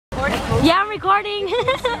Yeah, I'm recording.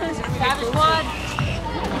 Savage Squad.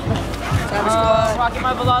 Rockin'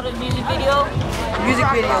 my Vlados music video. Music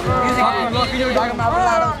video. Rockin' my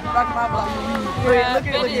Vlados. Rockin' my Vlados. Look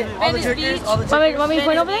at all the jerkers. All the jerkers. Want me to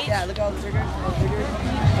point over there? Yeah, look at all the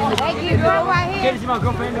jerkers. Thank you, girl, right here. Get to see my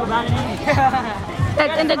girlfriend, no bounty.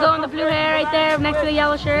 And the girl in the blue hair right there next to the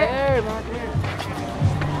yellow shirt.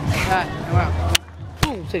 Alright, wow.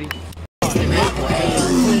 Boom, city.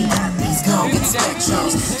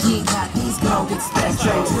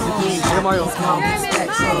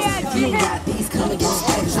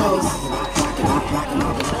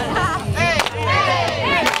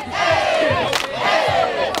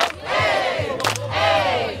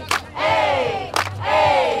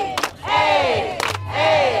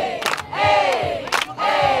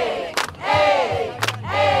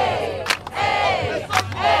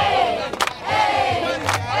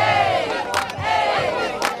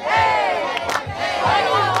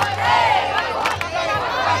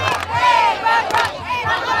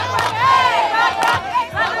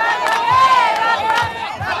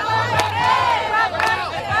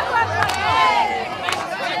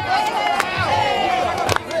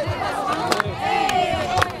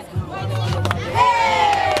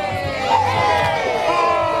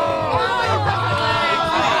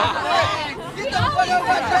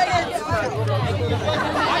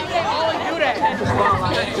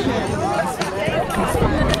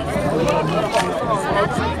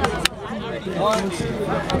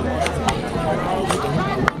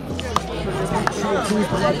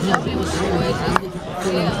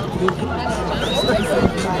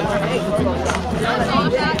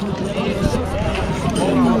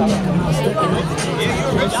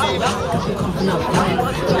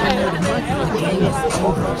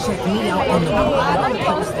 Check me out on the Vlados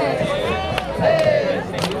poster.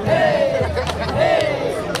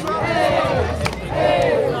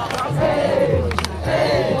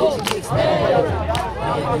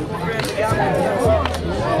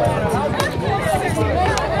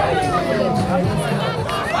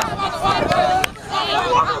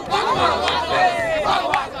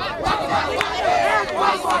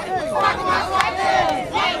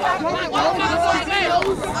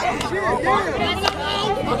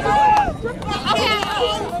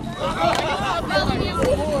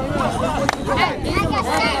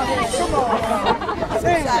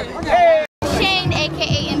 Shane,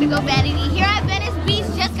 aka Indigo Vanity, here at Venice Beach.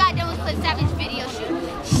 Just got done with Clip Savage video shoot.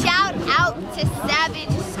 Shout out to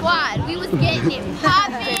Savage Squad. We was getting it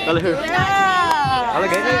popping.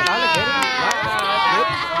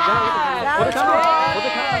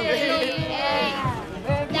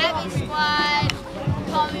 Savage Squad,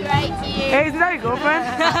 call me right here. Hey, is that your girlfriend?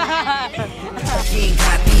 If you ain't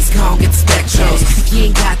got these, gon' get spectros. If you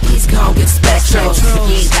ain't got these, gon' get spectros. If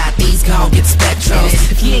you ain't got these, gon' get spectros.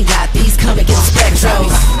 If you ain't got these, come and get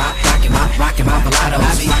spectros. Rockin' my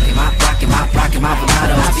Vlados. Rockin' my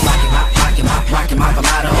Vlados. Rockin' my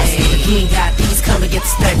Vlados. If you ain't got these, come and get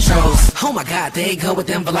spectros. Oh my God, there you go with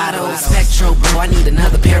them Vlados. Spectro, bro, I need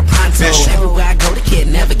another pair of Prontos. Everywhere I go, the kid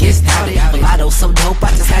never gets doubted. Vlados so dope,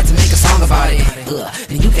 I just had to make a song about it.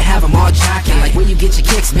 And you can have them all jockin'. Like where you get your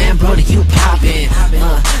kicks, man, bro, that you poppin'.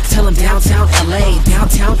 Tell them downtown LA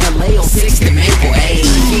on 6th and Maple. Ayy,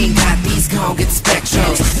 if you ain't got these, gon' get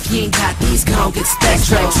spectros. If you ain't got these, gon' get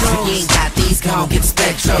spectros. If you ain't got these, gon' get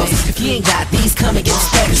spectros. If you ain't got these, come and get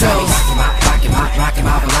spectros. Rockin'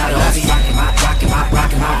 my Vlados. Rockin' my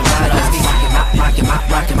Vlados.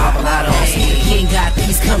 Rockin' my Vlados. If you ain't got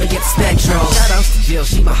these, come and get spectros. Shout outs to Jill,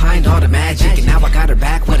 she behind all the magic, and now I got her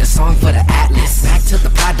back with a song for the Atlas. Back to the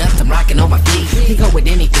product, I'm rocking on my feet. He go with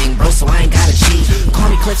anything, bro, so I ain't gotta cheat. Call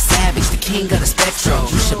me Clip Savage, the king of the spectro.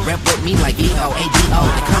 You should rep with me like VOADO.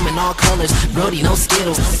 They come in all colors, Brody, no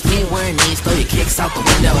Skittles. If you ain't wearing these, throw your kicks out the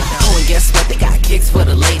window. Oh, and guess what? They got kicks for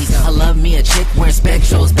the ladies. I love me a chick wearing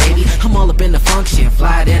spectros, baby. I'm all up in the function,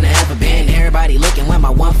 flyer than I ever been. Everybody looking when my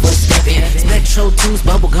 1 foot step in. Spectro 2's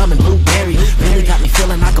bubblegum and blueberry. Really got me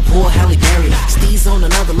feeling I could pull Halle Berry. Steve's on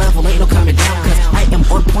another level, ain't no coming down. Cause I am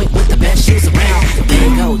on point with the best shoes around. There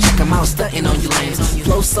you go, check them out, stunting on you lanes.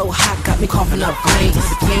 Flow so hot, got me coughing up flames.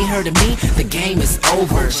 If you ain't heard of me, the game is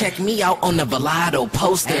over. Check me out on the Vlados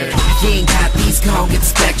poster. If you ain't got these, gon' get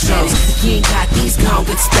spectros. If you ain't got these, gon'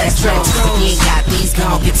 get spectros. If you ain't got these,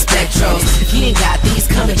 gon' get spectros. If you ain't got these,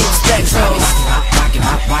 come and get spectros. Rockin'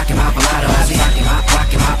 my Vlados.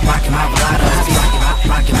 Rockin' my Vlados.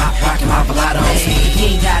 Rockin' my Vlados. If you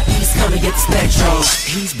ain't got these, come and get get spectral.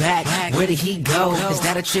 He's back, where did he go? Is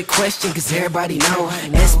that a trick question? Cause everybody know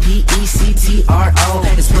S-P-E-C-T-R-O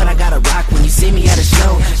is what I gotta rock when you see me at a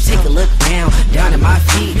show. Take a look down at my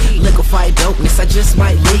feet. Liquefied dopeness, I just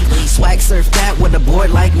might leak. Swag surf that with a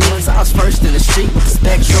board like me. So I was first in the street with the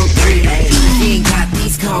Spectral 3. If you ain't got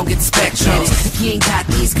these, gon' get spectrals. If you ain't got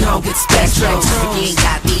these, gon' get spectrals. If you ain't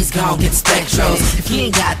got these, gon' get spectrals. If you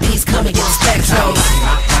ain't got these, come and get spectrals.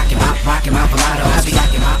 Rockin' my Vlados. I be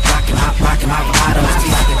rockin' my Vlados. I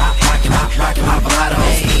be rockin' my Vlados.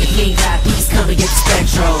 If you ain't got these, come and get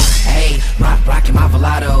spectrals. Hey, rockin' my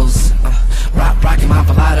Vlados. Rockin' my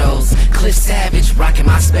Vlados. Cliff Savage, rockin'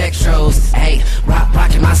 my spectrals. Hey,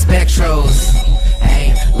 rockin' my spectrals.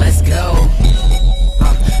 Hey, let's go.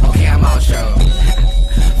 Okay, I'm outro.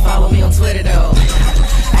 Follow me on Twitter though.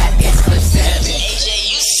 At It's Cliff Savage. AJ,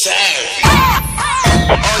 you savage.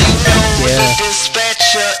 All you know is the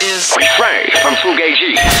dispatcher is Fresh from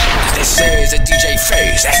Fugazi. This is a DJ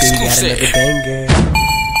Fresh exclusive.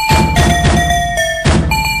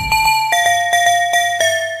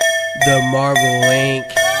 The Marble Link.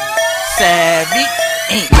 Savvy.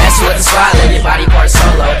 Mess with the squad, live your body part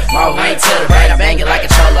solo. Marvel ain't to the brain, I bang it like a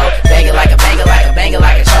cholo. Bang it like a cholo.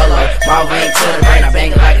 Marvel ain't to the brain, I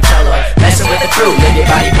bang it like a cholo. Messing with the crew, live your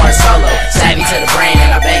body part solo. Savvy to the brain,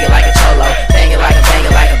 and I bang it like a cholo. Bang it like a cholo.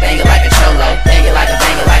 Bang it like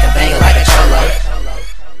a cholo.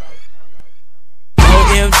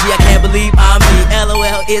 OMG, I can't believe I'm me.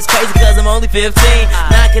 LOL, it's crazy cause I'm only 15.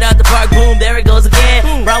 Knock it out the park, boom, there it goes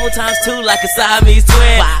again. Bravo times 2 like a Siamese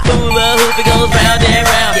twin. Hula hoop, it goes round and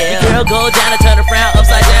round. The girl go down and turn her frown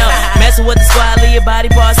upside down. Messing with the squad, leave your body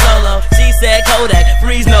part solo. She said Kodak,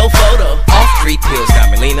 freeze no photo. Off 3 pills,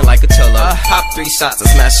 got me leaning like a cholo. Pop 3 shots and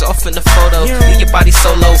smash off in the photo. Leave your body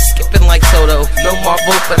solo, skipping like Toto. No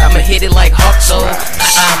Marvel, but I'ma hit it like Hawkso.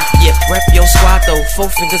 Yeah, rep your squad though. 4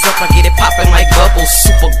 fingers up, I get it popping like bubbles.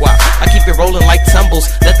 Super guap, I keep it rolling like tumbles.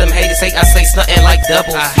 Let them haters hate, I say stuntin' like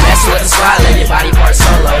doubles. Mess with the squad, live your body part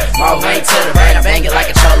solo. Marvel ain't to the brain, I bang it like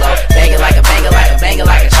a cholo. Bang it like a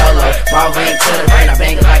cholo. Marvel ain't to the brain, I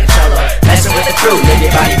bang it like a cholo. Messing with the crew, live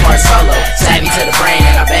your body part solo. Savvy to the brain,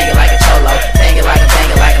 and I bang it like a cholo. Bang it like a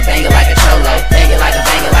cholo. Bang it like a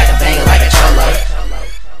cholo.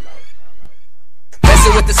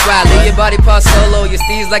 Messing with the squad, leave your body part solo. Your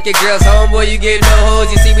steez like your girl's homeboy, you get no hoes.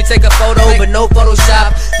 You see me take a photo, but no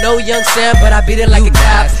Photoshop. No young Sam, but I beat it like a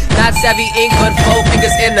cop. Not Savvy ink, but 4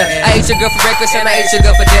 fingers in her. I ate your girl for breakfast and I ate your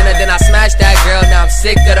girl for dinner. Then I smashed that girl, now I'm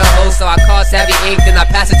sick of the hoe. So I call Savvy ink, then I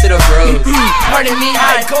pass it to the bros. Pardon me,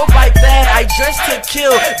 I go like that. I dress to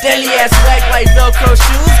kill. Daily ass swag like Velcro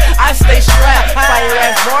shoes. I stay strapped. Fire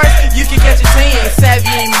ass bars, you can catch a team. Savvy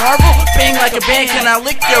ain't Marvel, bang like a band. Can I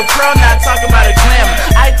lick your curl? Not talking about a glam.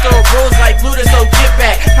 I throw rolls like Luda, so get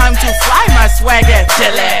back. Time to fly my swag at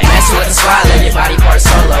Jelly. Messing with the squad, live your body part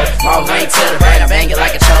solo. Marvel ain't to the brain, I bang it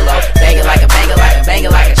like a cholo. Bang it like a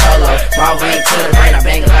cholo. Marvel ain't to the brain, I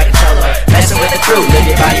bang it like a cholo. Messing with the crew, live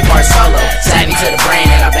your body part solo. Savvy to the brain,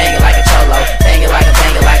 and I bang it like a cholo. Bang it like a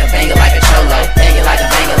cholo. Bang it like a cholo.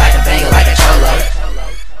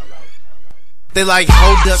 They like,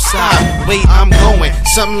 hold up, stop, wait, I'm going.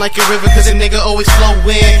 Something like a river, cause a nigga always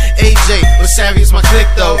flowin'. AJ, but Savvy is my clique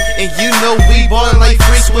though. And you know we ballin' like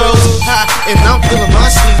free throws. Ha, and I'm feeling my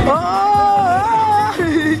sleep.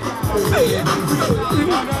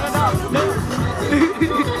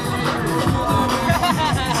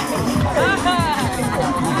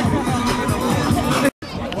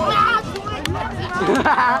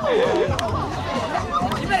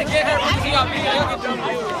 You better get her when she on video, you'll get done.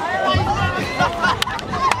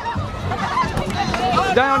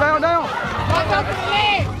 Down.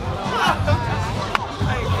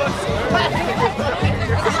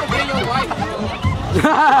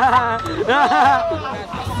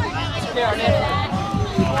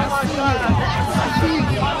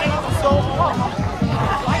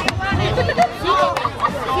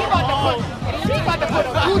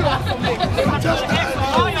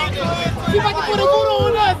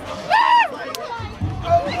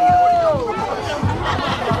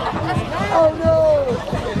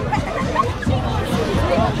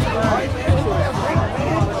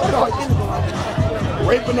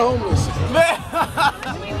 Raping the homeless. This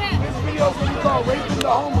video is gonna be called Raping the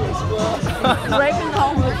Homeless, bro. Raping the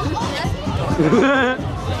homeless.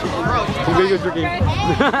 Video drinking.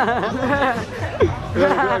 I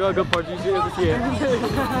got a good part. You see it?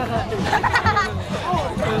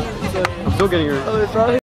 I'm still getting her.